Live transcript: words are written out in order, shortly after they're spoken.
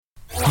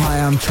Hi,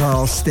 I'm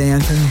Charles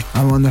Stanton.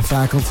 I'm on the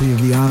faculty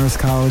of the Honors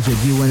College at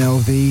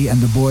UNLV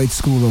and the Boyd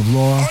School of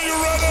Law. Are you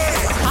ready?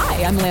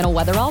 Hi, I'm Lana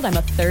Wetherald. I'm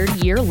a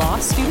third-year law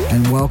student.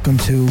 And welcome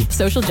to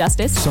Social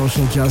Justice.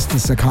 Social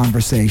Justice, a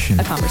Conversation.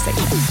 A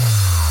Conversation.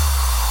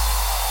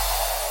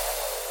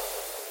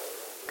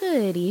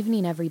 Good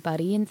evening,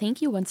 everybody, and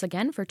thank you once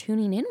again for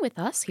tuning in with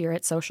us here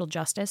at Social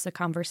Justice, a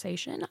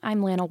Conversation.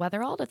 I'm Lana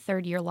Wetherald, a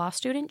third-year law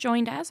student,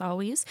 joined, as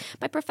always,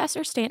 by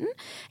Professor Stanton,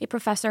 a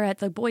professor at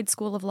the Boyd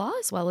School of Law,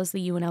 as well as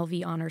the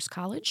UNLV Honors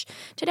College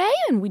today,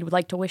 and we would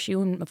like to wish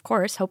you, and of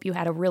course, hope you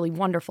had a really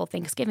wonderful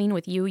Thanksgiving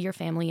with you, your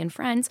family, and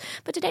friends.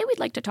 But today we'd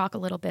like to talk a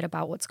little bit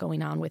about what's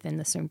going on within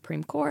the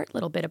Supreme Court, a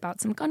little bit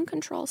about some gun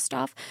control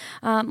stuff,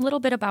 a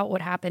little bit about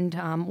what happened,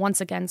 once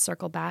again,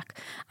 circle back,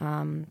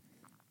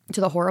 to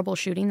the horrible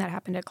shooting that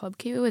happened at Club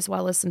Q, as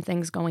well as some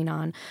things going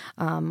on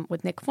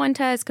with Nick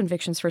Fuentes,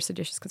 convictions for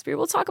seditious conspiracy.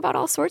 We'll talk about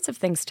all sorts of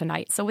things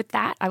tonight. So with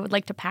that, I would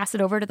like to pass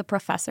it over to the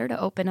professor to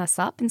open us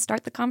up and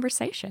start the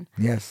conversation.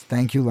 Yes,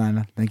 thank you,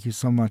 Lana. Thank you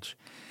so much.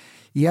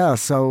 Yeah,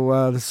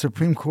 so the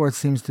Supreme Court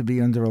seems to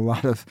be under a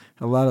lot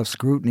of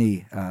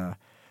scrutiny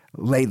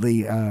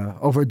lately,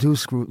 overdue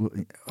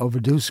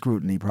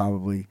scrutiny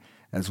probably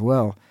as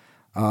well.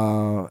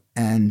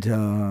 And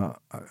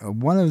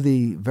one of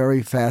the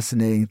very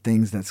fascinating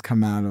things that's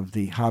come out of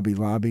the Hobby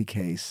Lobby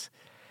case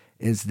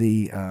is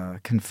the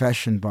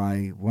confession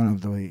by one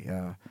of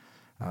the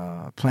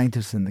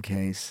plaintiffs in the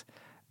case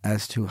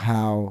as to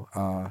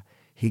how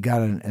he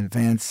got an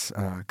advance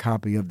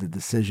copy of the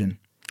decision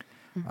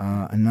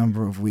a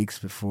number of weeks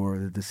before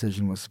the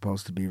decision was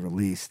supposed to be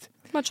released.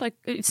 Much like,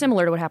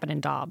 similar to what happened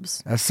in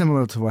Dobbs.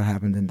 Similar to what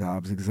happened in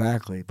Dobbs,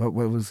 exactly. But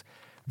what was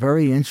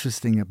very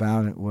interesting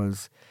about it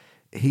was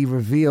he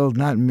revealed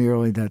not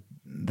merely that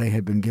they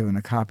had been given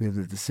a copy of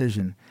the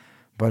decision,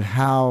 but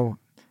how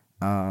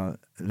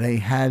they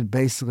had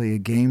basically a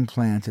game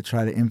plan to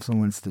try to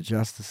influence the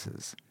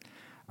justices.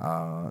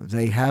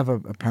 They have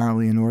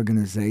apparently an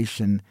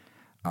organization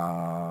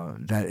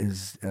that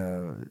is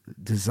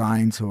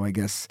designed to, I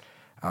guess,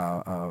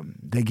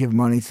 they give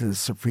money to the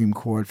Supreme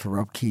Court for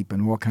upkeep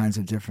and all kinds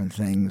of different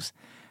things.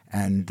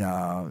 And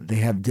they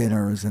have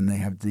dinners and they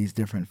have these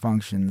different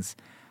functions.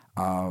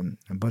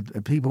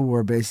 But people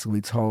were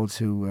basically told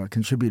to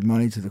contribute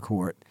money to the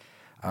court,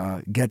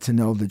 get to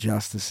know the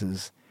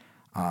justices,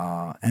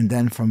 and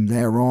then from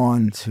there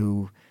on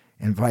to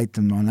invite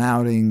them on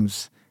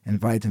outings,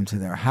 invite them to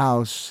their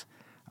house,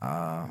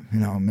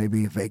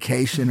 maybe a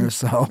vacation or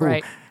so,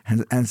 Right.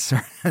 and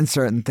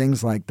certain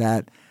things like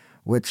that,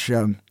 which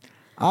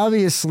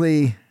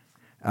obviously,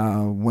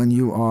 when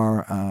you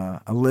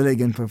are a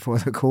litigant before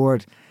the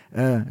court,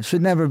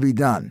 should never be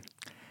done.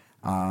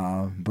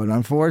 But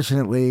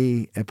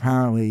unfortunately,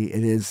 apparently,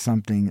 it is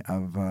something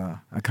of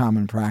a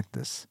common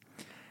practice.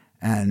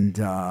 And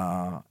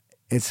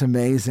it's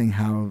amazing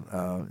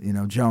how,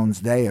 Jones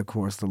Day, of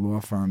course, the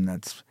law firm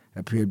that's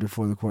appeared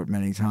before the court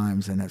many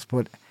times and has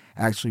put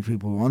actually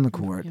people on the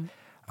court,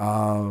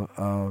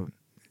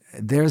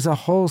 there's a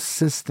whole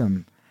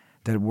system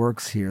that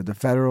works here. The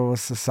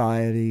Federalist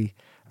Society,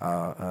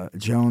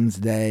 Jones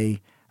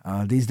Day,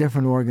 these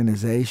different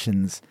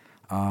organizations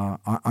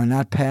are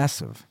not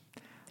passive.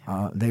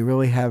 They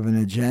really have an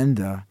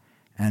agenda,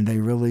 and they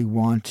really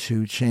want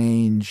to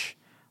change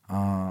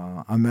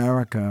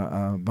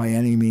America by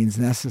any means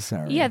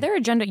necessary. Yeah, their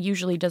agenda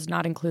usually does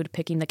not include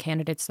picking the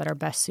candidates that are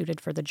best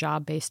suited for the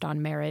job based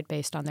on merit,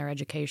 based on their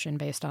education,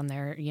 based on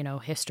their,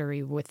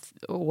 history with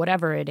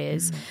whatever it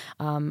is.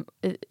 When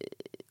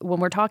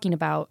we're talking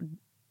about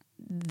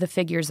the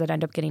figures that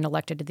end up getting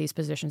elected to these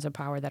positions of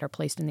power that are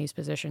placed in these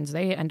positions,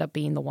 they end up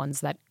being the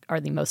ones that are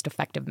the most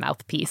effective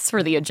mouthpiece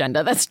for the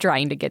agenda that's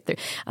trying to get through.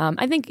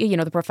 I think,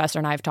 the professor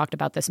and I have talked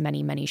about this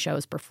many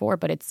shows before,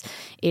 but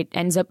it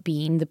ends up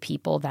being the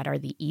people that are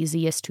the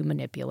easiest to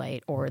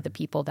manipulate, or the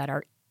people that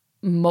are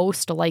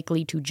most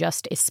likely to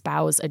just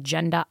espouse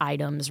agenda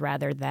items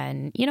rather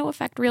than,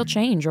 affect real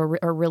change or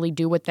really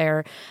do what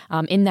they're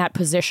in that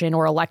position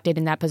or elected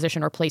in that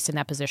position or placed in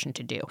that position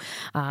to do.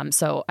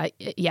 So I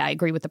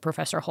agree with the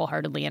professor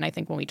wholeheartedly. And I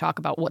think when we talk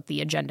about what the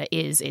agenda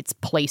is, it's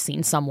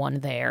placing someone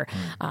there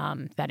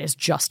that is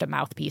just a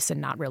mouthpiece and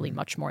not really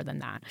much more than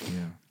that.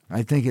 Yeah,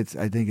 I think it's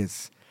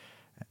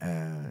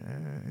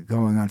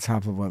going on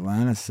top of what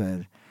Lana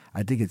said.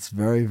 I think it's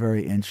very,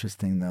 very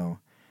interesting, though,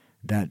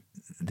 that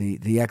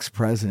the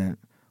ex-president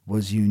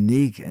was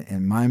unique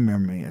in my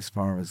memory as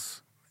far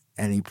as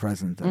any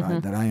president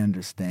that I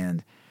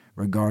understand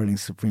regarding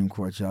Supreme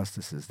Court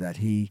justices, that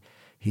he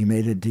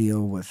made a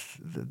deal with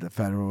the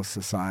Federalist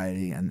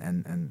Society and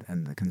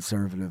the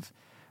conservative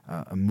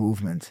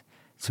movement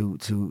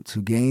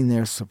to gain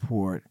their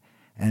support,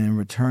 and in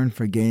return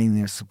for gaining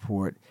their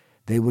support,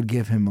 they would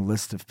give him a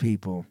list of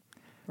people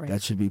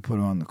that should be put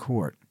on the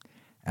court.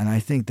 And I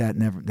think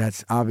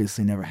that's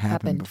obviously never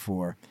happened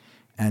before.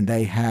 And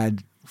they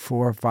had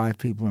 4 or 5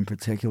 people in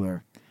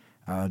particular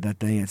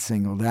that they had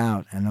singled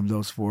out. And of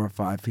those 4 or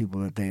 5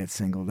 people that they had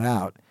singled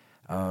out,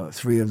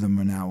 3 of them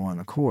are now on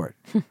the court.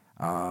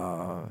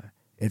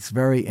 It's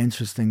very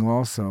interesting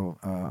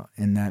also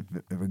in that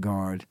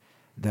regard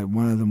that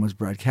one of them was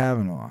Brett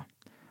Kavanaugh.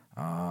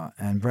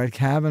 And Brett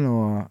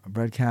Kavanaugh,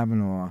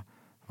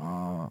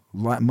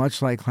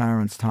 much like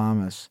Clarence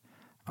Thomas,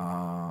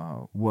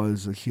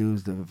 was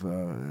accused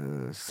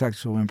of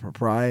sexual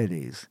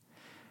improprieties.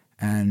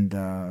 And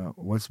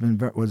was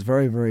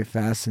very, very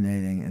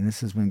fascinating, and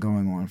this has been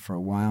going on for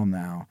a while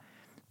now,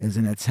 is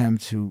an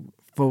attempt to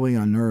fully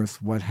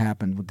unearth what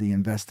happened with the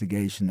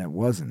investigation that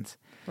wasn't.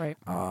 Right.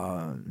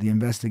 The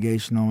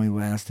investigation only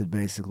lasted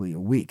basically a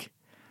week.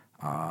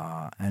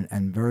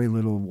 And very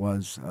little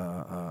was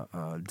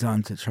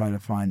done to try to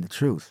find the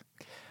truth.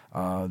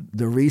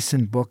 The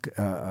recent book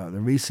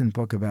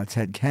about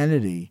Ted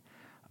Kennedy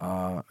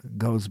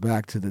goes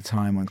back to the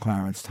time when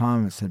Clarence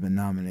Thomas had been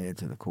nominated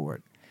to the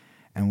court,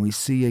 and we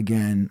see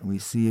again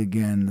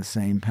the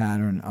same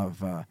pattern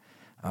of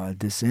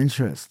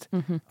disinterest.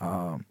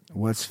 Mm-hmm.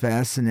 What's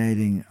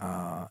fascinating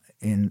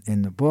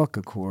in the book,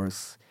 of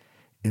course,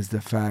 is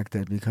the fact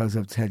that because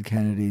of Ted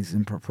Kennedy's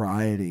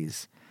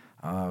improprieties,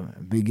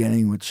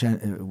 beginning with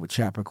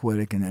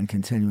Chappaquiddick and then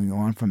continuing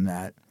on from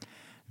that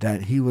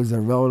he was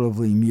a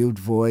relatively mute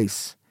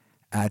voice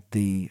at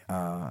the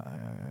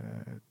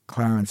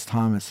Clarence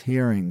Thomas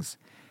hearings,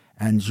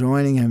 and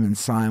joining him in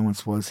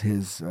silence was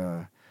his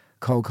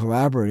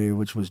co-collaborator,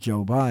 which was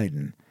Joe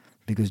Biden,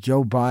 because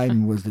Joe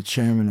Biden was the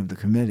chairman of the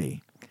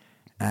committee,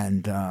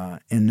 and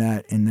in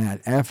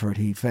that effort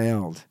he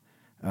failed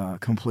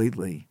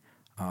completely,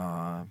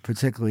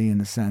 particularly in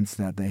the sense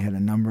that they had a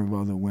number of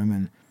other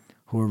women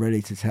who were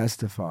ready to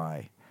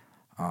testify,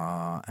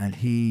 and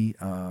he,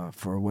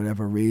 for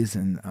whatever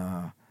reason,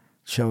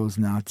 chose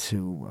not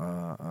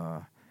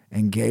to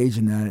engage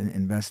in that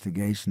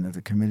investigation that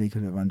the committee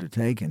could have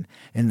undertaken.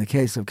 In the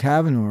case of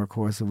Kavanaugh, of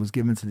course, it was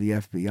given to the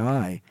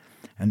FBI,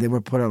 and they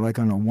were put on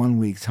a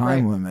 1-week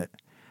time limit.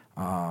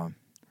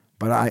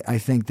 But I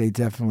think they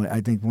definitely. I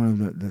think one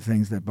of the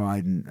things that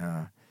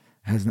Biden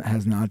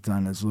has not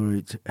done is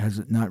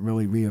has not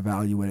really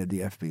reevaluated the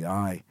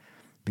FBI.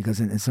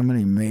 Because in so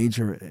many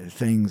major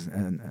things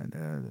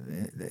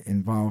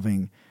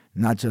involving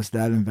not just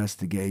that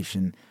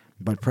investigation,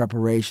 but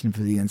preparation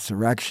for the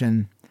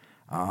insurrection,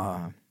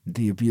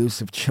 the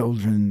abuse of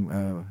children,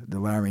 the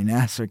Larry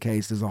Nassar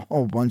case, there's a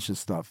whole bunch of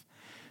stuff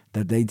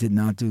that they did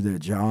not do their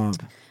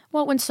job.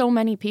 Well, when so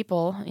many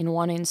people in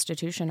one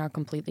institution are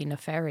completely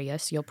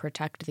nefarious, you'll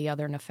protect the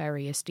other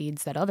nefarious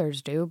deeds that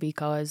others do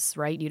because,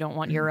 right, you don't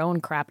want your own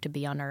crap to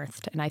be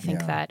unearthed. And I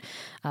think that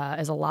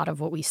is a lot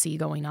of what we see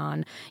going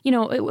on.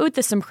 With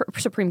the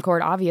Supreme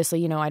Court,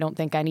 obviously, I don't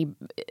think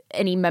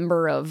any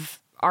member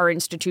of our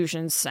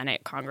institutions,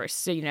 Senate, Congress,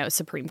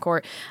 Supreme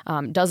Court,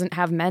 doesn't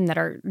have men that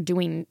are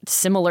doing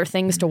similar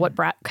things to what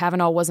Brett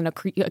Kavanaugh wasn't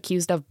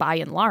accused of by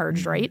and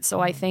large, right? So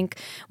I think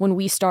when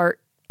we start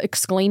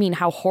exclaiming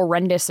how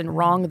horrendous and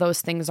wrong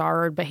those things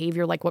are, or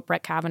behavior like what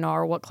Brett Kavanaugh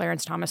or what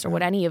Clarence Thomas or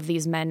what any of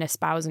these men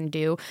espouse and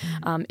do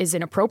is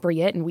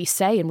inappropriate, and we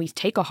say and we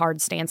take a hard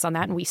stance on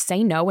that and we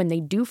say no and they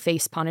do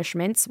face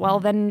punishments, well,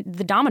 then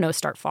the dominoes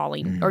start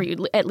falling, or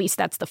at least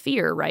that's the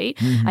fear, right?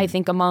 I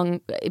think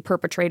among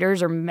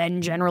perpetrators or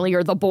men generally,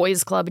 or the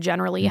boys club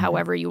generally,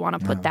 however you want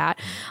to put that.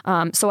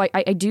 So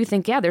I do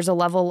think, there's a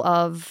level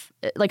of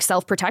like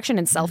self-protection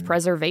and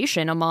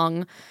self-preservation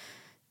among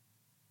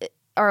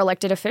our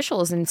elected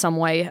officials in some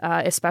way,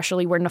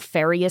 especially where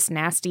nefarious,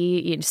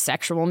 nasty,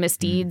 sexual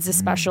misdeeds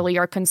especially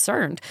are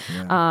concerned.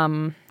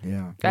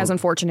 As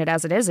unfortunate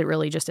as it is, it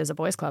really just is a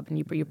boys' club, and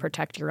you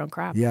protect your own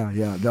crap.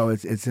 No,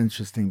 it's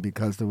interesting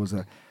because there was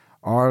an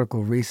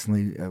article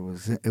recently.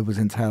 It was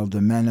entitled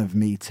 "The Men of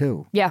Me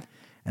Too." Yeah.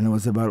 And it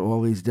was about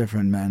all these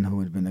different men who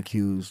had been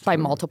accused by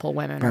multiple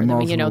women,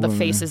 the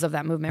faces of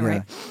that movement,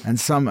 right? And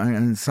some,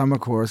 of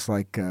course,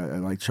 like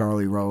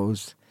Charlie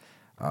Rose.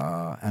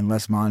 And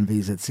Les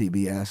Monvese at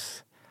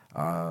CBS,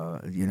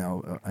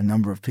 a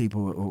number of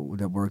people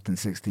that worked in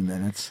 60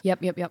 Minutes. Yep.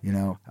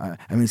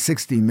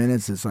 60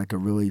 Minutes is like a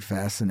really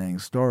fascinating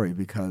story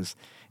because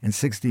in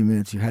 60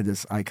 Minutes you had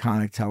this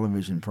iconic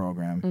television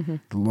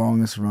program, the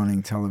longest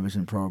running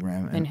television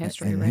program in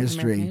history.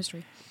 American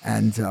history.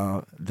 And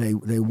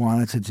they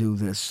wanted to do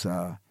this.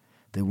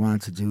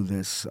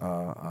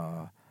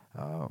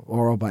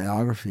 Oral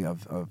biography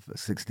of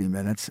 60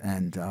 Minutes,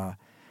 and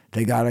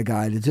they got a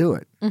guy to do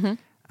it.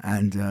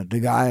 And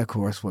the guy, of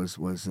course,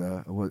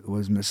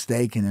 was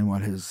mistaken in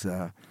what his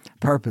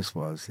purpose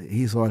was.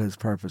 He thought his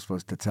purpose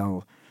was to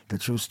tell the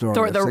true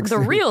story,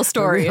 the real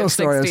story of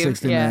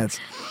 60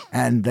 Minutes.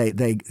 And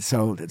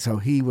so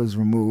he was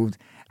removed,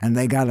 and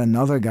they got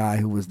another guy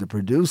who was the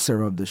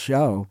producer of the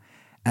show.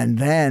 And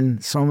then,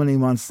 so many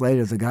months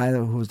later, the guy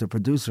who was the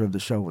producer of the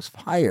show was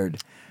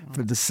fired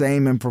for the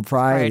same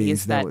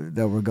improprieties that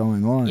were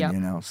going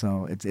on.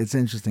 So it's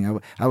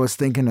interesting. I was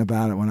thinking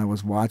about it when I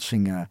was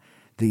watching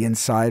The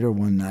Insider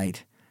one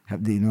night,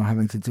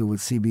 having to do with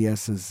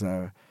CBS's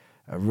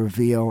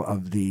reveal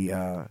of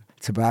the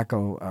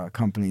tobacco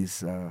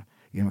company's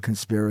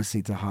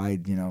conspiracy to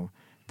hide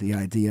the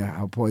idea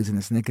how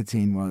poisonous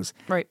nicotine was.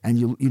 Right. And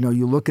you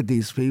look at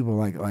these people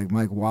like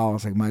Mike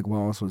Wallace. Like Mike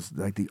Wallace was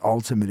like the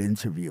ultimate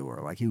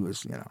interviewer. Like he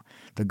was,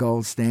 the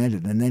gold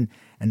standard. And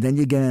then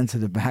you get into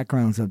the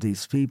backgrounds of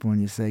these people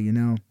and you say,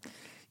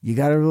 you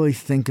got to really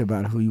think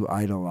about who you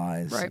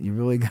idolize. Right. You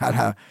really got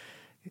to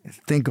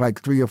think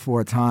like 3 or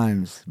 4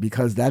 times,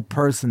 because that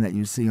person that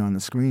you see on the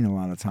screen a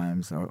lot of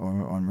times or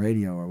on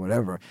radio or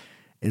whatever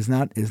is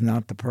not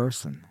the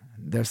person.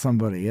 They're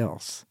somebody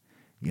else,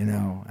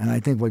 And I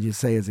think what you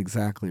say is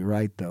exactly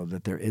right, though,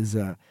 that there is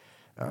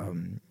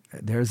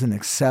there's an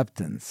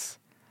acceptance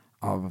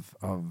of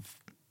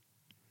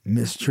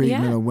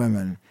mistreatment of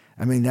women.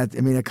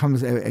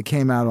 It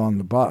came out on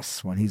the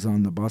bus when he's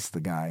on the bus,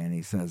 the guy, and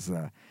he says,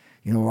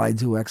 I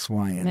do X,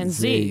 Y, and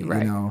Z,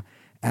 right.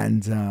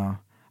 And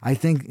I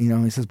think,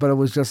 he says, but it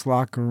was just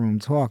locker room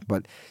talk.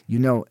 But,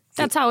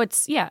 that's how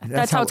it's,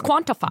 that's how it's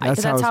quantified.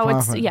 That's how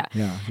it's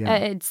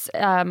It's,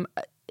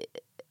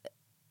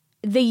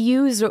 they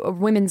use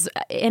women's,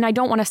 and I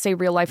don't want to say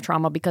real life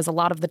trauma, because a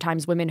lot of the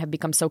times women have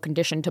become so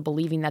conditioned to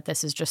believing that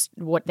this is just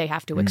what they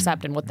have to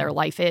accept and what their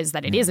life is,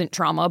 that it isn't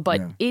trauma,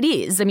 but it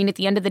is. I mean, at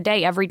the end of the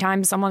day, every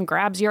time someone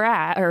grabs your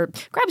ass or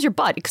grabs your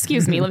butt,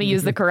 excuse me, let me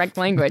use the correct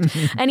language.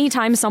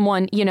 Anytime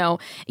someone,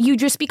 you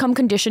just become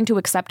conditioned to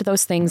accept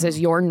those things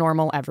as your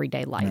normal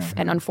everyday life.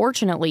 And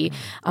unfortunately,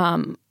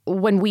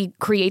 when we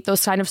create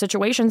those kind of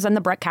situations, then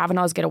the Brett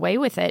Kavanaughs get away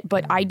with it.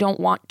 But I don't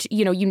want to,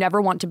 you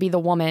never want to be the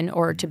woman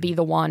or to be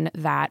the one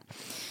that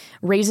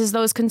raises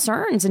those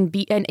concerns and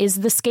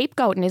is the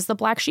scapegoat and is the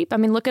black sheep. I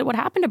mean, look at what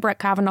happened to Brett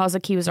Kavanaugh's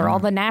accuser, all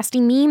the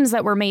nasty memes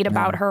that were made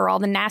about her, all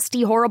the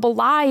nasty, horrible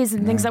lies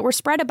and things that were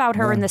spread about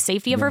her, and the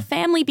safety of her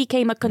family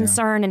became a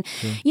concern. And,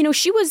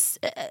 she was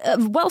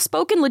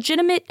well-spoken,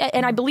 legitimate,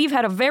 and I believe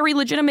had a very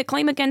legitimate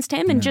claim against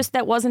him, and just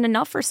that wasn't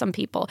enough for some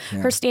people.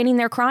 Her standing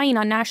there crying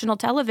on national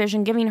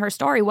television, giving her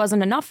story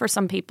wasn't enough for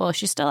some people.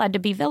 She still had to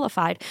be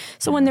vilified.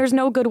 So when there's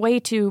no good way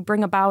to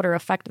bring about or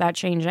affect that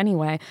change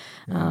anyway,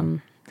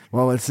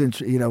 well, it's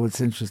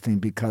interesting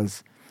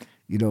because,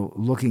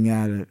 looking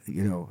at it,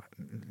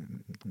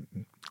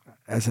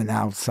 as an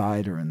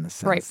outsider in the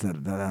sense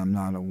that I'm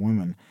not a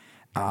woman,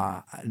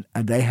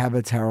 they have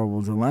a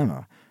terrible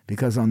dilemma,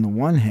 because on the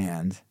one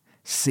hand,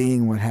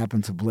 seeing what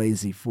happened to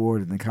Blasey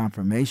Ford in the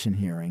confirmation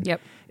hearing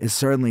is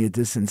certainly a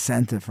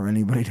disincentive for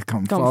anybody to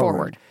come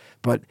forward.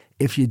 But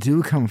if you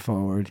do come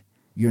forward,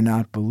 you're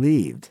not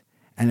believed.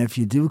 And if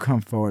you do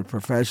come forward,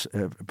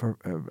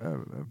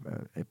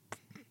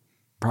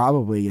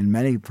 probably in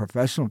many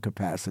professional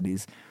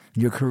capacities,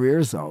 your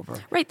career's over.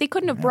 Right. They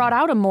couldn't have brought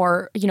out a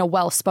more,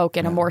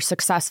 well-spoken, a more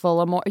successful,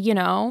 a more,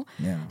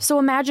 So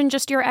imagine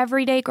just your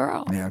everyday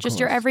girl, just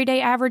your everyday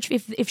average.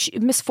 If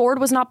Miss Ford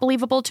was not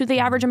believable to the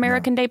average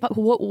American day,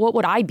 what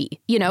would I be?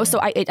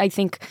 So I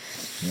think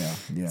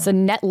it's a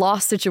net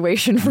loss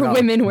situation for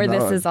women where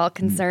this is all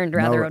concerned,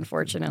 rather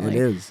unfortunately. It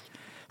is.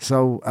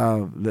 So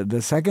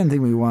the second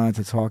thing we wanted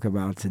to talk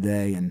about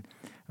today, and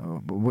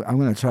I'm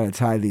going to try to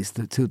tie these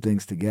two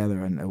things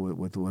together, and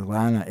with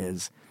Lana,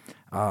 is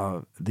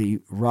the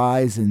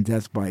rise in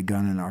death by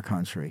gun in our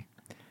country.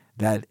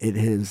 That it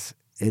is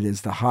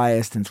the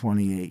highest in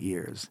 28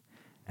 years,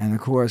 and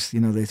of course,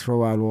 they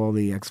throw out all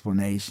the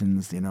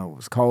explanations. It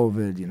was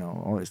COVID.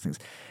 All these things,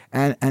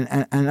 and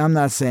I'm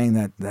not saying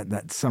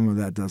that some of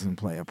that doesn't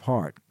play a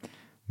part,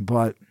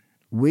 but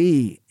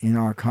we in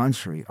our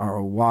country are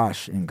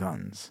awash in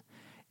guns.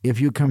 If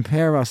you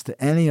compare us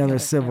to any other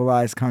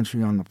civilized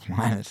country on the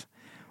planet,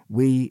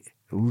 we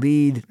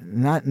lead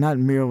not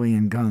merely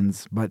in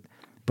guns, but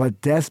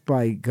death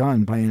by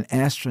gun by an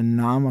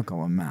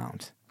astronomical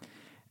amount.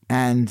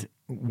 And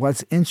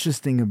what's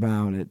interesting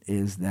about it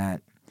is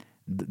that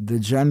the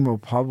general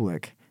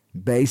public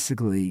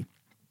basically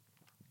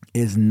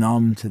is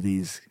numb to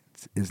these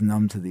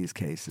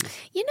cases.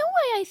 You know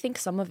why I think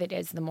some of it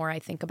is, the more I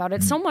think about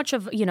it? So much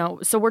of,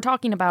 so we're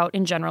talking about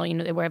in general,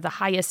 we have the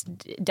highest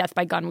death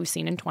by gun we've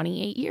seen in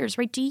 28 years,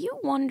 right? Do you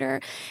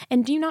wonder,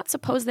 and do you not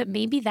suppose that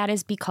maybe that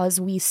is because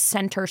we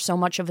center so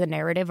much of the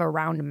narrative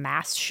around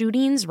mass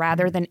shootings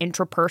rather than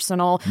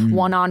intrapersonal,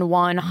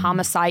 one-on-one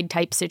homicide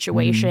type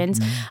situations?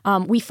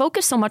 We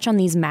focus so much on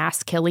these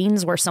mass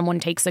killings where someone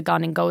takes a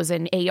gun and goes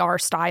in AR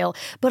style,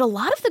 but a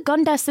lot of the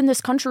gun deaths in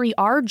this country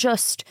are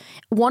just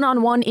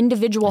one-on-one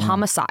individual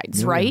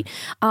homicides, right?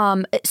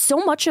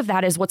 So much of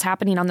that is what's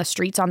happening on the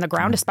streets, on the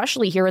ground,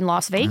 especially here in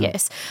Las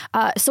Vegas.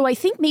 So I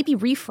think maybe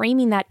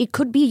reframing that, it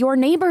could be your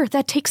neighbor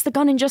that takes the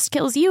gun and just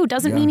kills you.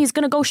 Doesn't mean he's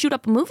going to go shoot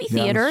up a movie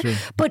theater,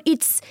 but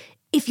it's,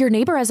 if your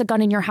neighbor has a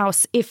gun in your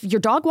house, if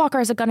your dog walker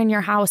has a gun in your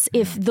house,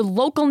 if the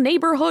local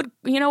neighborhood,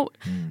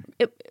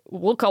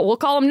 we'll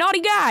call him naughty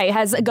guy,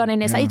 has a gun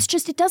in his house. It's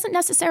just, it doesn't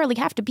necessarily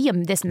have to be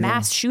this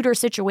mass shooter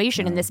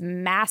situation and this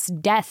mass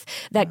death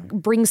that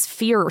brings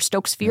fear or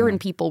stokes fear in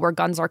people where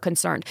guns are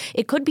concerned.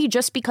 It could be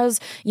just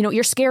because,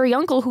 your scary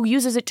uncle who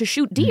uses it to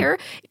shoot deer,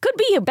 it could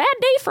be a bad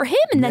day for him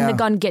and then the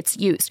gun gets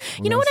used.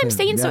 You know what I'm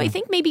saying? So I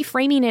think maybe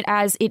framing it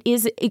as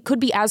it could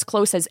be as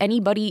close as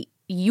anybody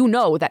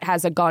that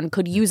has a gun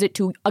could use it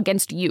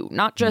against you,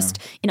 not just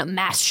in a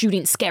mass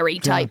shooting scary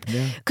type.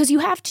 Because you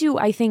have to,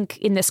 I think,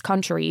 in this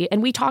country,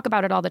 and we talk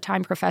about it all the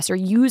time, Professor,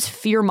 use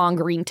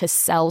fear-mongering to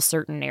sell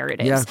certain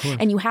narratives.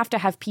 And you have to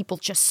have people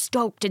just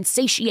stoked and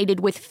satiated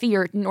with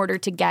fear in order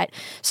to get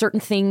certain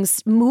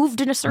things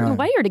moved in a certain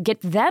way, or to get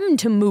them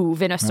to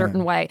move in a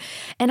certain way.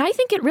 And I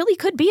think it really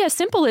could be as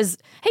simple as,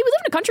 hey, we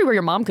live in a country where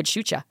your mom could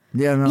shoot you.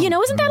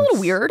 Isn't that a little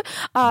weird?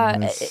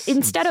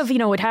 Instead of,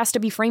 it has to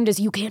be framed as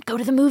you can't go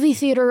to the movie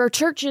theater or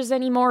churches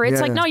anymore.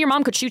 It's like, no, your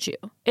mom could shoot you.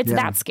 It's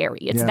that scary.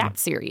 It's that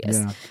serious.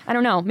 I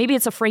don't know. Maybe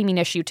it's a framing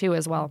issue too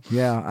as well.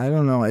 Yeah, I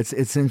don't know.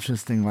 It's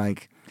interesting,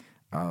 like,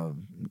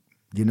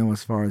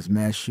 as far as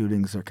mass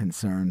shootings are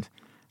concerned,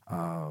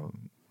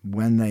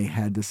 when they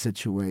had the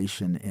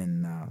situation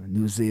in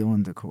New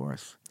Zealand, of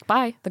course.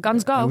 Bye. The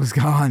guns go. It was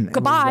gone.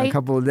 Goodbye. It was a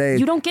couple of days.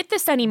 You don't get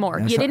this anymore.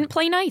 You didn't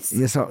play nice.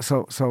 Yeah.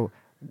 So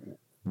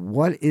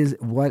what is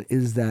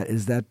that?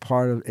 Is that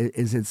part of?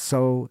 Is it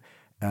so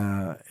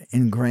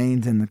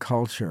ingrained in the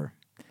culture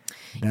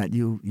that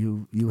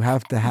you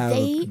have to have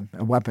a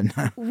weapon?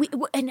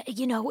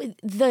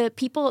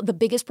 The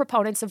biggest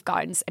proponents of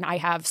guns, and I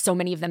have so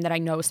many of them that I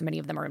know, so many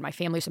of them are in my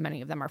family, so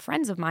many of them are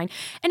friends of mine.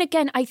 And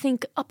again, I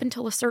think up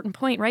until a certain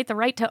point, right, the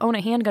right to own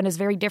a handgun is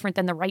very different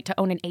than the right to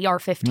own an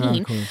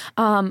AR-15.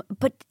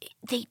 But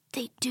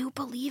they do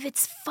believe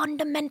it's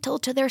fundamental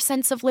to their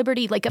sense of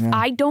liberty. Like, if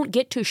I don't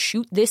get to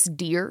shoot this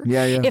deer,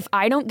 if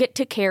I don't get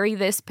to carry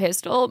this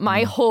pistol,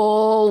 my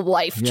whole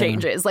life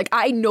changes. Like,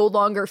 I no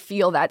longer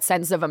feel that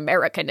sense of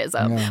Americanism.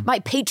 My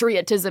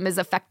patriotism is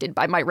affected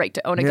by my right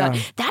to own a gun.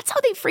 That's how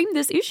they frame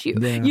this issue.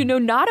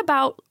 Not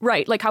about,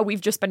 like how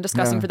we've just been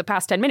discussing for the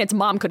past 10 minutes,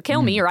 mom could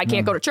kill me, or I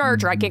can't go to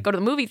church, or I can't go to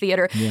the movie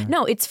theater.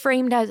 No, it's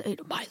framed as,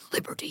 my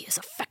liberty is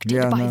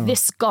affected by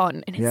this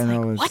gun. And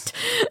it's what?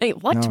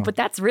 No. But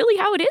that's really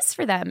how it is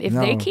for them. If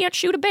they can't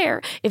shoot a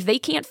bear, if they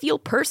can't feel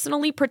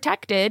personally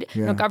protected,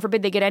 God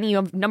forbid they get any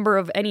number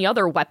of any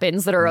other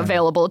weapons that are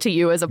available to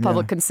you as a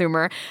public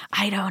consumer,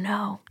 I don't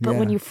know. But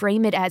when you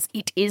frame it as,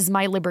 it is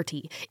my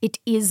liberty, it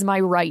is my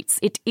rights,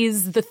 it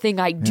is the thing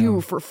I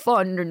do for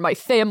fun and my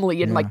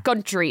family and my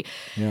country,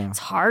 it's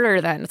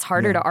harder then. It's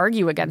harder to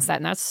argue against that.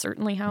 And that's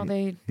certainly how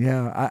they...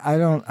 I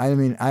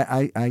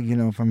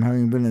from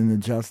having been in the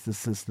justice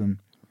system,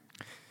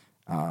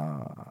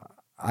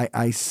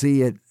 I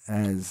see it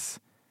as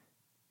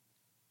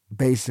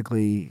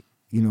basically,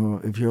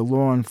 if you're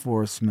law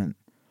enforcement,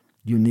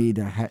 you need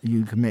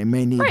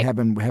may need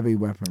heavy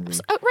weaponry.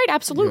 Right,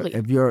 absolutely.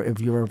 If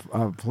you're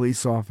a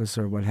police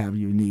officer, what have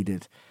you, need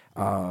it.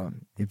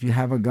 If you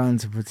have a gun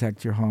to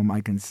protect your home,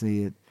 I can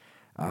see it.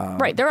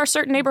 Right. There are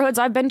certain neighborhoods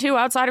I've been to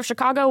outside of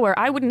Chicago where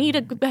I would need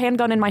a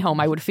handgun in my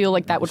home. I would feel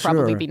like that would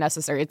probably be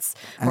necessary. It's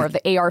more of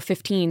the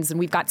AR-15s, and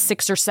we've got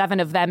 6 or 7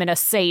 of them in a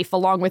safe,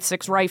 along with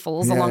 6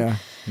 rifles.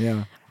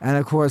 And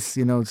of course,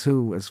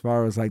 too, as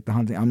far as like the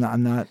hunting, I'm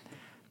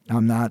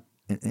not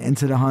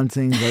into the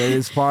hunting, but it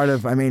is part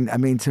of. I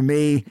mean, to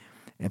me,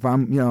 if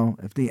I'm,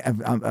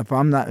 if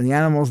I'm not, the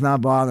animal's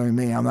not bothering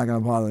me, I'm not going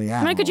to bother the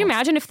animal. Could you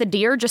imagine if the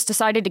deer just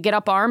decided to get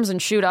up arms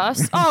and shoot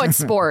us? Oh, it's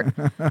sport.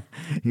 But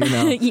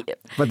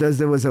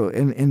there was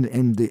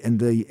in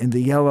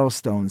the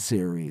Yellowstone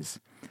series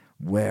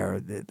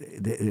where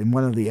in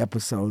one of the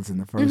episodes in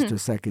the first or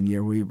second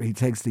year, where he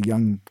takes the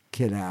young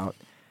kid out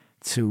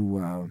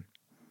to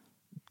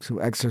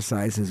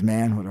exercise his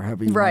manhood, or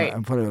however you want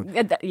to put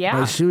it,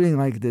 by shooting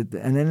like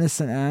an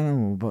innocent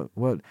animal. But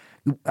what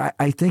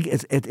I think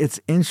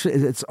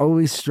it's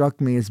always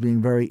struck me as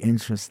being very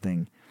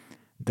interesting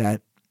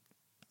that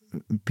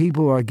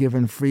people are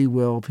given free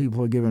will,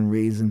 people are given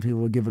reason,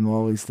 people are given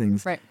all these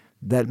things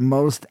that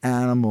most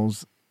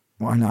animals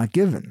are not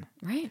given.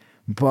 Right.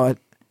 But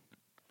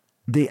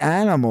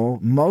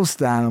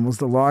most animals,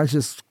 the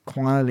largest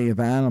quantity of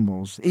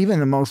animals,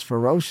 even the most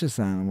ferocious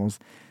animals,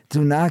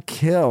 do not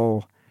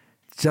kill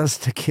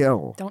just to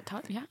kill. Don't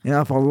touch,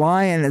 if a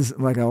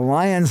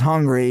lion's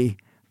hungry,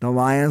 the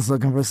lion's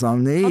looking for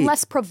something to eat.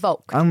 Unless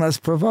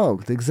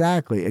provoked.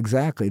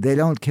 Exactly. They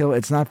don't kill.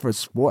 It's not for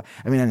sport.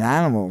 An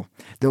animal.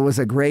 There was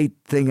a great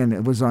thing, and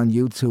it was on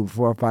YouTube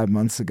 4 or 5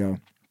 months ago.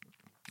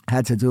 It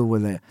had to do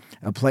with a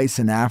place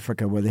in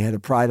Africa where they had a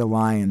pride of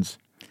lions.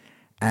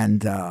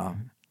 And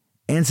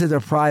into the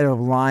pride of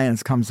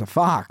lions comes a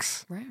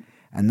fox. Right.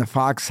 And the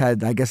fox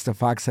had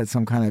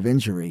some kind of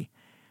injury.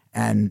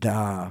 And,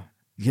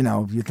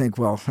 you think,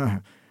 well,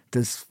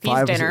 this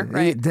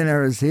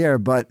dinner is here.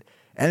 But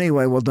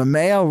anyway, the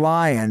male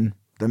lion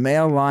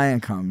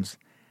comes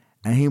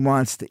and he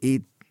wants to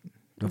eat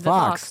the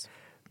fox.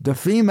 The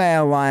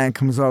female lion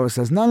comes over and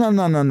says,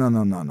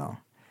 no.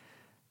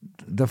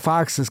 The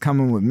fox is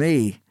coming with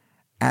me,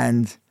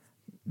 and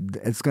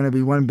it's going to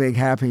be one big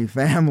happy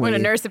family. We're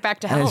going to nurse it back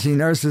to health. And she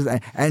nurses,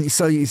 and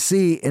so you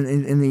see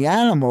in the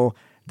animal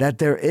that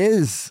there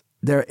is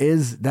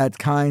that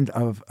kind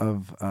of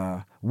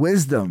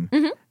wisdom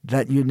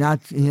that you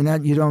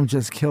don't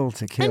just kill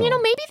to kill. And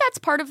maybe that's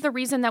part of the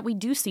reason that we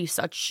do see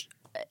such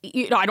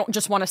I don't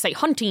just want to say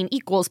hunting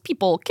equals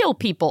people kill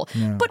people,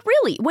 but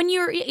really, when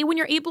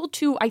you're able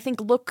to, I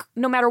think, look,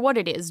 no matter what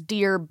it is,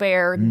 deer,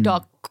 bear,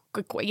 duck,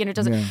 it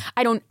doesn't.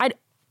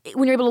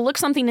 When you're able to look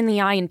something in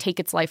the eye and take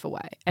its life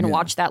away and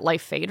watch that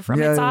life fade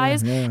from its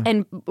eyes,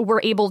 and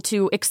we're able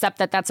to accept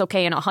that that's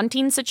okay in a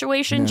hunting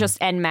situation, just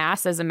en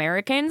masse as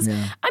Americans, I'm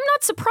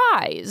not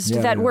surprised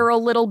that we're a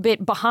little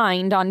bit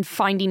behind on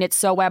finding it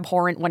so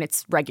abhorrent when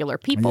it's regular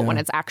people, when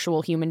it's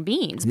actual human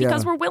beings,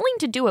 because we're willing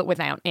to do it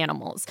without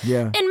animals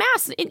en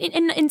masse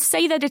and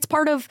say that it's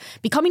part of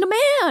becoming a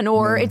man,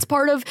 or it's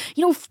part of,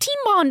 team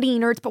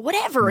bonding, or it's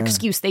whatever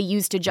excuse they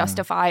use to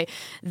justify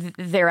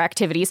their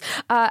activities.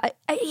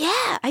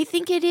 I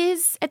think it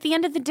is, at the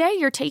end of the day,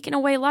 you're taking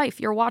away life.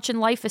 You're watching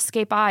life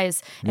escape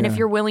eyes. And if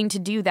you're willing to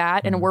do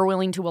that, and we're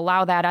willing to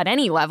allow that at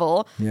any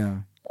level, what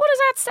does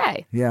that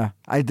say? Yeah,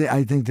 I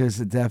think there's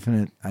a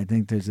definite,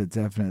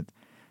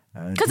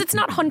 because it's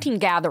not hunting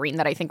gathering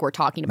that I think we're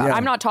talking about.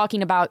 I'm not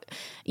talking about,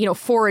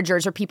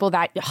 foragers or people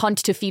that hunt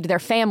to feed their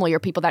family, or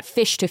people that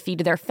fish to feed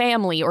their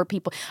family, or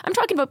people. I'm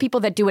talking about people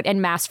that do it en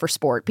masse for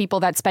sport.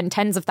 People that spend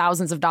tens of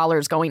thousands of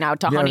dollars going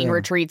out to hunting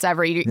retreats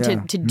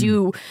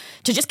to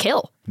just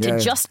kill.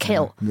 Just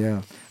kill.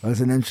 Yeah. It was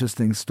an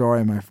interesting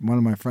story. One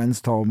of my friends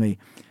told me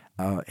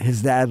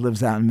his dad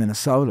lives out in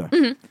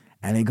Minnesota,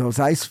 and he goes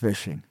ice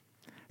fishing.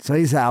 So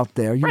he's out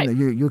there.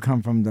 You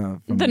come from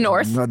the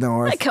north. The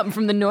north. I come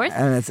from the north,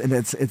 and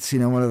it's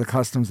one of the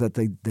customs that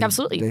they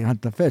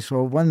hunt the fish.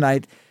 Well, one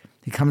night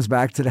he comes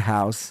back to the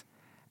house,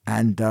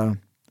 and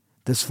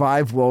there's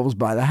 5 wolves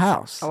by the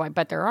house. Oh, I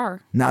bet there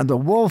are. Now the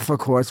wolf, of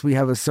course, we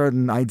have a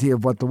certain idea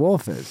of what the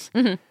wolf is.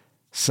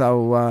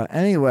 So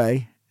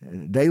anyway,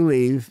 they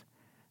leave,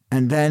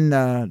 and then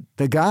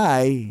the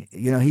guy,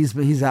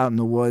 he's out in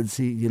the woods.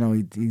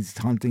 He's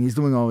hunting. He's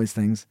doing all these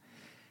things.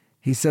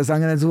 He says, I'm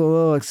going to do a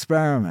little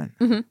experiment.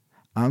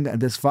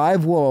 There's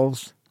 5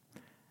 wolves,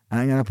 and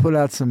I'm going to put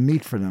out some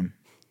meat for them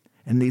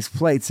in these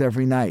plates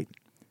every night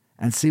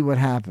and see what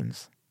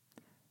happens.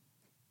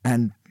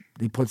 And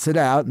he puts it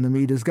out, and the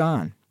meat is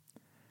gone.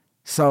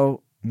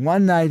 So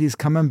one night he's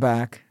coming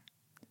back,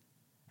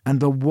 and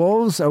the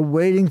wolves are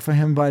waiting for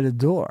him by the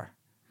door.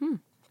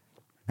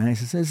 And he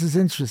says, this is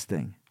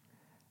interesting.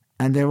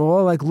 And they're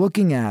all like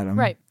looking at him.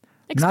 Right.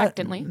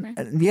 Expectantly.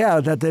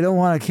 That they don't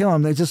want to kill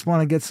him. They just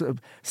want to get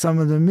some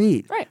of the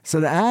meat. Right. So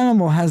the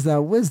animal has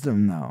that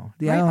wisdom, though.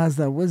 The animal has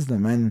that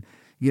wisdom. And,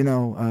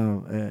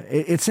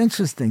 it's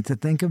interesting to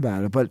think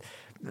about it. But,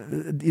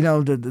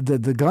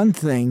 the gun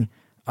thing,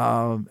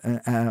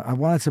 I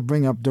wanted to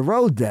bring up the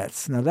road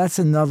deaths. Now, that's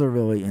another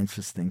really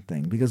interesting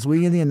thing, because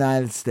we in the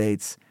United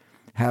States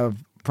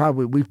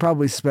we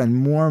probably spend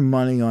more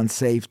money on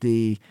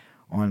safety,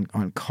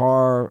 on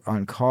car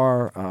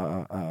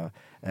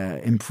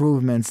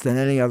improvements than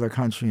any other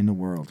country in the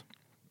world.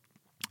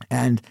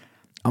 And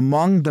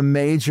among the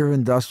major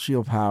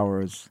industrial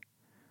powers,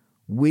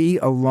 we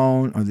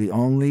alone are the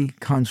only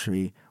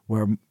country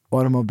where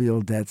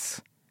automobile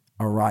deaths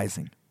are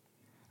rising.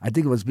 I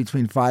think it was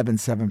between 5 and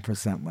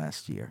 7%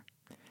 last year.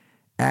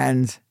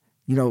 And,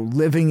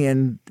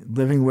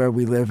 living where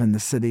we live in the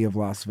city of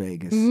Las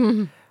Vegas,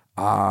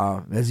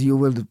 as you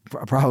would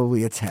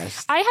probably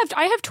attest. I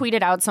have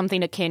tweeted out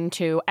something akin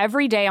to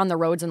every day on the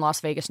roads in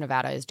Las Vegas,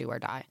 Nevada is do or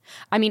die.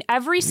 I mean,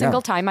 every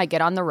single time I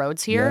get on the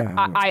roads here,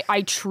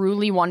 I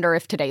truly wonder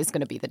if today's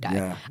going to be the day.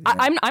 Yeah.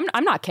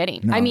 I'm not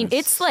kidding. No, I mean,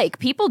 it's like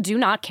people do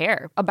not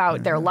care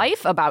about their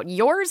life, about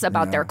yours,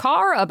 about their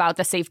car, about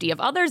the safety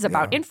of others,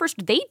 about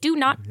infrastructure. They do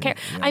not care.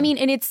 I mean,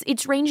 and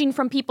it's ranging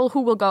from people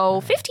who will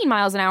go 15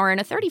 miles an hour in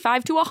a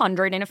 35 to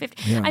 100 in a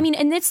 50. I mean,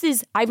 and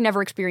I've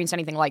never experienced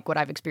anything like what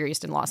I've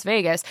experienced in Las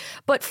Vegas,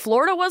 but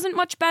Florida wasn't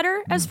much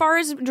better as far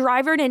as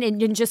driver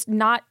and just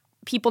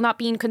people not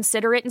being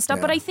considerate and stuff.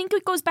 But I think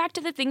it goes back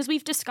to the things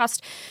we've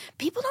discussed.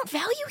 People don't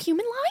value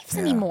human lives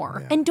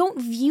anymore and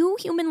don't view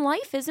human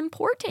life as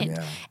important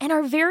and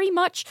are very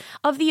much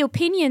of the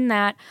opinion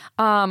that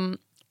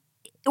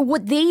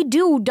what they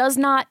do does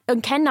not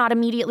and cannot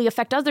immediately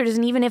affect others.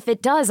 And even if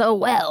it does,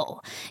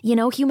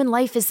 human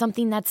life is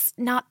something that's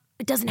not,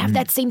 it doesn't have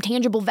that same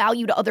tangible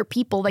value to other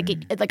people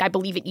like I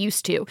believe it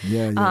used to.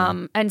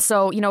 And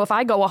so, if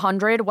I go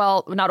 100,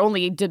 well, not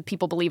only did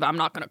people believe I'm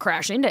not going to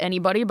crash into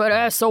anybody,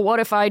 but so what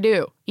if I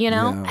do?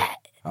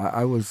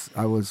 I was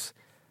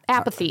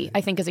apathy.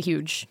 I think is a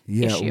huge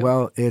issue.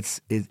 Well, I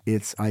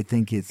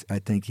think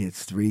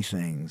it's 3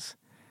 things.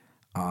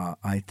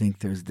 I think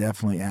there's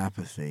definitely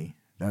apathy.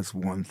 That's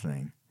one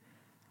thing.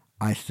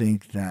 I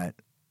think that,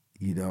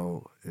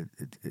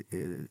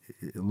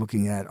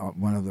 looking at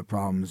one of the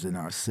problems in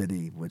our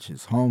city, which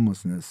is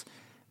homelessness,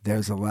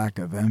 there's a lack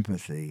of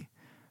empathy.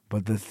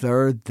 But the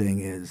third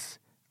thing is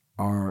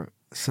our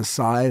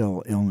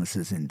societal illness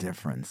is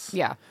indifference.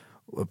 Yeah.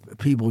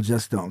 People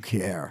just don't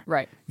care.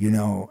 Right.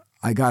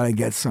 I got to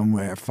get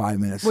somewhere 5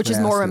 minutes Which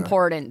faster. is more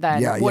important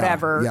than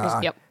whatever.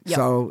 Yeah.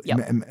 So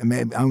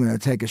maybe I'm going to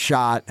take a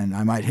shot and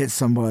I might hit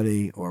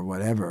somebody or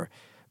whatever,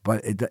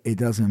 but it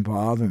doesn't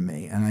bother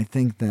me. And I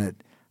think that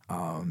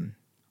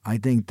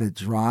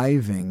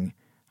driving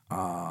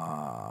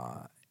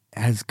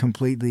has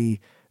completely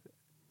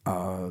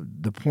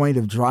the point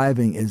of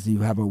driving is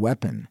you have a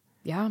weapon.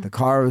 Yeah. The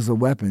car is a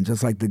weapon,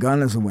 just like the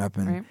gun is a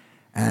weapon. Right.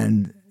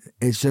 And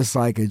it's just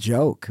like a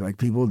joke. Like,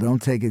 people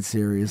don't take it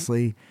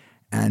seriously.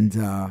 And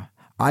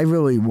I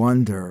really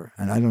wonder,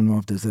 and I don't know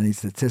if there's any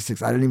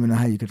statistics. I don't even know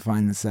how you could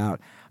find this out.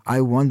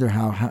 I wonder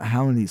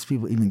how many of these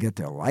people even get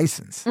their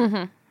license.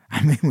 Mm-hmm.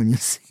 I mean, when you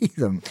see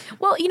them.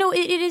 Well,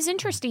 it is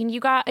interesting.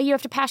 You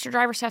have to pass your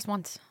driver's test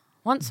once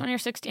when you're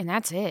 16, and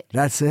that's it.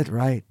 That's it,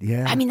 right?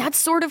 Yeah. I mean, that's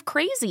sort of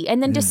crazy.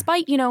 And then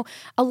despite,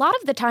 a lot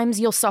of the times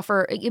you'll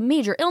suffer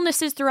major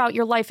illnesses throughout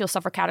your life. You'll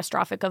suffer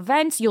catastrophic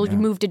events. You'll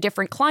move to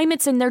different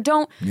climates, and you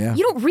don't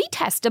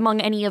retest among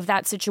any of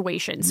that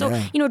situation. So,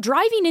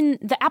 driving in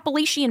the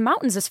Appalachian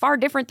Mountains is far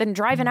different than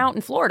driving out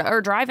in Florida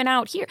or driving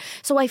out here.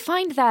 So I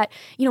find that,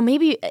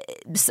 maybe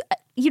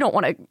you don't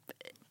want to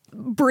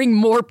bring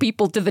more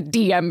people to the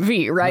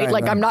DMV, right?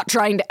 Like, I'm not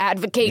trying to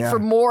advocate for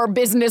more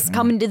business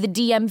coming to the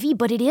DMV,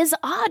 but it is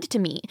odd to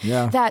me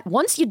that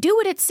once you do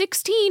it at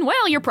 16,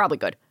 well, you're probably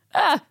good.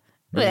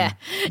 I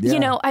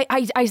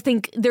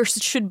think there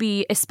should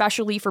be,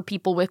 especially for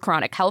people with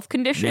chronic health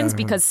conditions,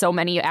 because so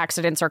many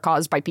accidents are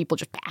caused by people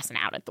just passing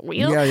out at the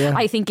wheel.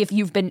 I think if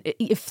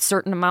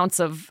certain amounts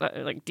of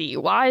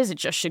DUIs, it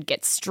just should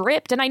get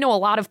stripped. And I know a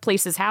lot of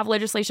places have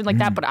legislation like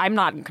that, but I'm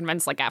not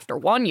convinced like after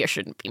one, you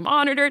shouldn't be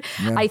monitored.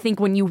 I think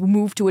when you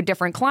move to a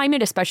different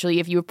climate, especially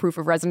if you have proof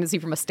of residency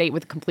from a state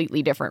with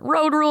completely different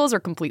road rules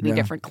or completely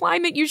different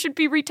climate, you should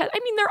be retested. I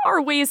mean, there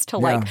are ways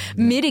to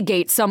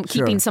mitigate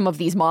keeping some of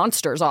these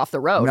monsters off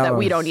the road that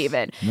we don't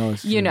even,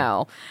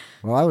 Well,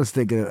 I was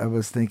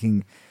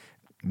thinking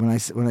when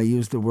I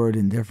used the word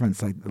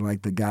indifference,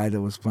 like the guy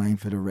that was playing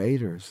for the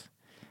Raiders,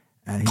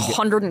 and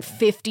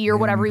 150 or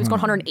whatever, he was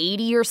going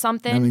 180 or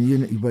something. I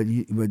mean, but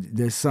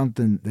there's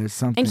something.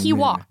 And he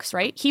walks,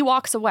 right? He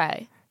walks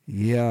away.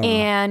 Yeah.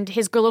 And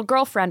his little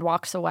girlfriend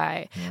walks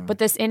away. Yeah. But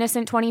this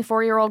innocent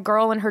 24-year-old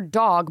girl and her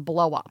dog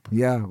blow up.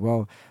 Yeah.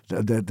 Well,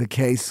 the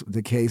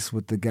case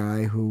with the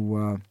guy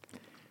who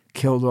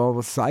killed all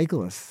the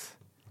cyclists.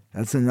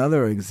 That's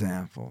another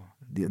example.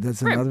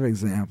 Another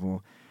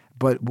example.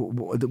 But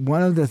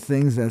one of the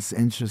things that's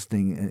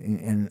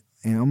interesting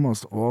in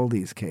almost all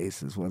these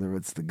cases, whether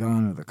it's the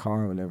gun or the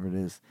car or whatever it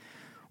is,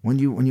 when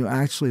you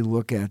actually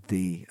look at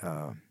the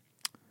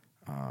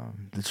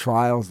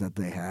trials that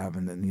they have,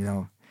 and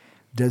then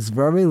there's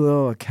very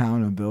little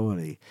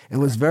accountability. It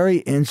was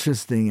very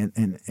interesting,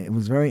 and it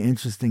was very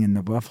interesting in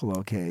the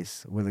Buffalo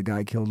case where the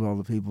guy killed all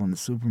the people in the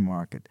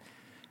supermarket.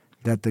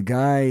 That the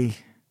guy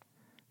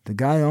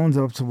owns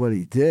up to what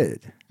he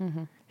did.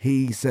 Mm-hmm.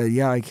 He said,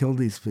 "Yeah, I killed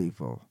these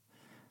people,"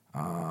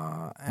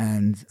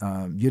 and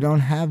you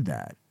don't have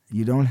that.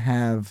 You don't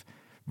have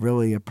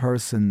really a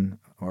person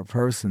or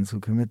persons who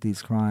commit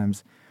these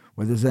crimes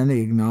where there's any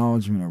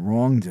acknowledgement of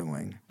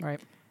wrongdoing.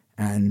 Right.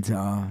 And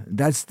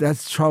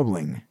that's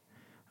troubling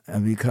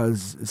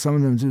because some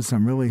of them do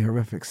some really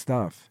horrific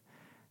stuff,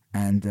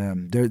 and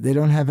they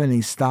don't have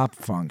any stop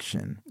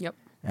function. Yep.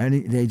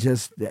 And they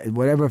just,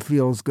 whatever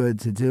feels good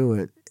to do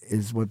it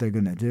is what they're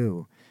going to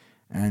do.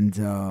 And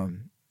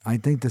I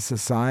think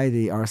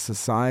our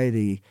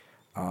society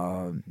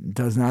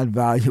does not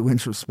value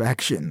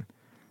introspection.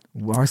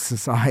 Our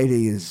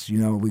society is,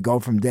 we go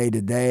from day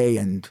to day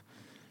and,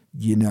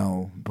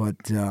 but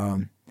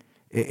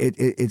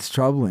it's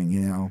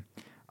troubling,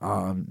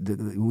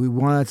 we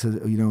wanted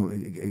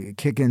to,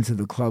 kick into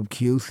the Club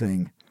Q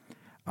thing.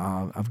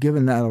 I've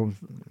given that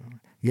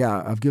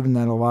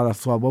a lot of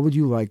thought. What would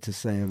you like to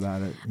say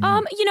about it?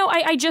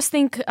 I just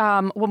think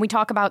when we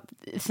talk about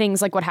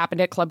things like what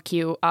happened at Club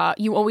Q,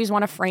 you always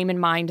want to frame in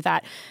mind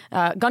that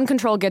gun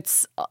control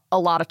gets a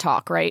lot of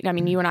talk, right? I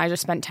mean, you and I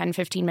just spent 10,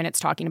 15 minutes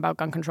talking about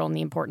gun control and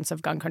the importance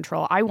of gun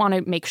control. I want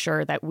to make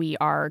sure that we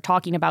are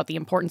talking about the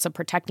importance of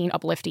protecting,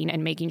 uplifting,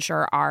 and making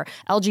sure our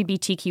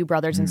LGBTQ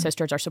brothers and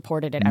sisters are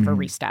supported at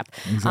every step.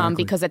 Exactly.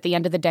 Because at the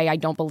end of the day, I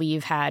don't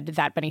believe had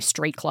that been a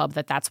straight club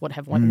that's what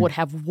would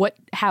have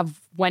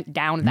went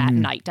down that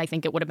night. I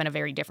think it would have been a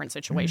very different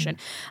situation.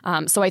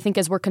 So I think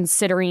as we're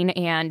considering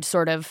and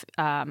sort of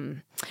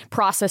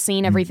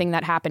processing everything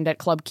that happened at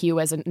Club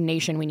Q as a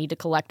nation, we need to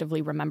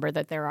collectively remember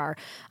that there are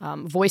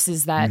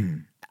voices that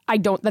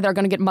that are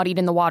going to get muddied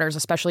in the waters,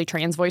 especially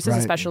trans voices,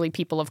 especially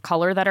people of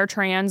color that are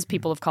trans,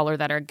 people of color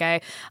that are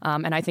gay.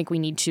 And I think we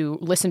need to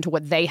listen to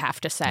what they have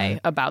to say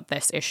about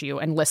this issue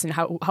and listen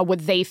how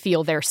would they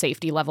feel their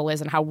safety level is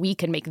and how we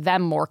can make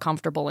them more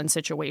comfortable in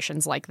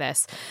situations like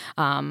this.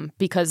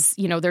 Because,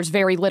 there's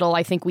very little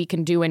I think we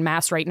can do in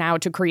mass right now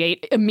to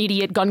create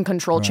immediate gun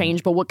control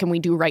change. But what can we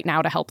do right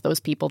now to help those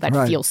people that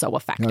feel so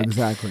affected? No,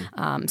 exactly.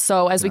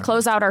 So as we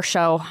close out our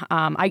show,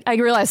 I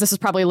realize this is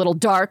probably a little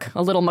dark,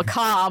 a little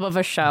macabre of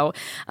a show.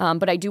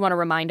 But I do want to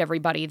remind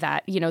everybody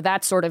that,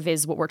 that sort of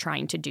is what we're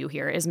trying to do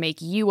here is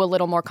make you a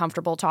little more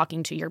comfortable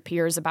talking to your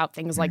peers about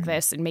things like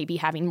this and maybe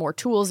having more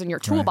tools in your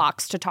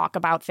toolbox to talk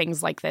about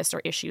things like this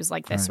or issues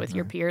like this with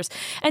your peers.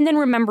 And then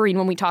remembering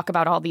when we talk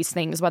about all these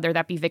things, whether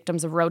that be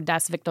victims of road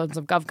deaths, victims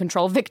of gun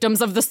control,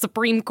 victims of the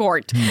Supreme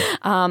Court,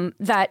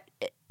 that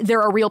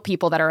there are real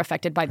people that are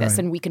affected by this, Right.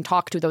 and we can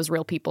talk to those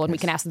real people, and we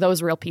can ask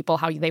those real people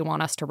how they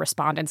want us to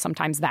respond. And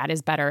sometimes that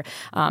is better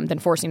than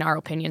forcing our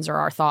opinions or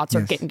our thoughts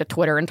or getting to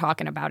Twitter and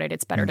talking about it.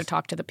 It's better to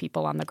talk to the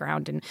people on the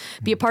ground and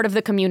be a part of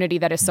the community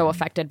that is so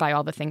affected by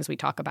all the things we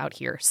talk about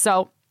here.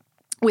 So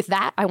with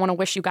that, I want to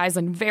wish you guys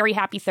a very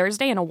happy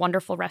Thursday and a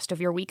wonderful rest of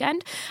your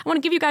weekend. I want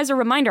to give you guys a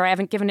reminder, I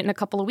haven't given it in a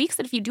couple of weeks,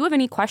 that if you do have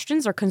any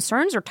questions or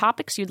concerns or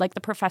topics you'd like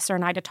the professor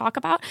and I to talk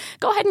about,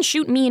 go ahead and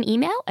shoot me an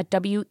email at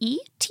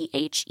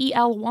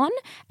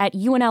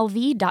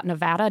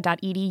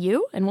wethel1@unlv.nevada.edu,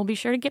 and we'll be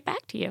sure to get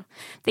back to you.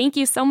 Thank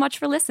you so much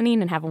for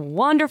listening, and have a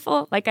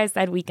wonderful, like I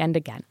said, weekend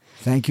again.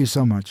 Thank you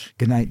so much.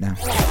 Good night now.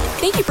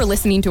 Thank you for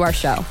listening to our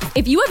show.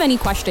 If you have any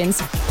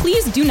questions,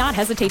 please do not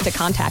hesitate to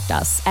contact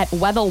us at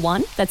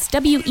Wethel1, that's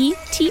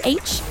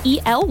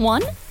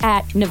WETHEL1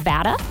 at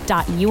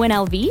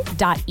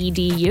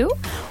nevada.unlv.edu,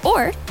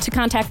 or to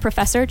contact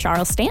Professor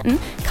Charles Stanton,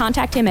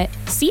 contact him at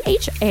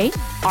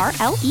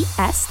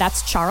CHARLES,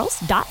 that's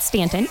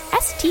Charles.Stanton,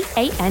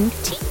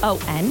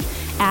 STANTON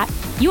at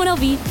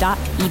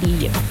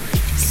UNLV.edu.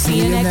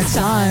 See you next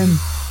time.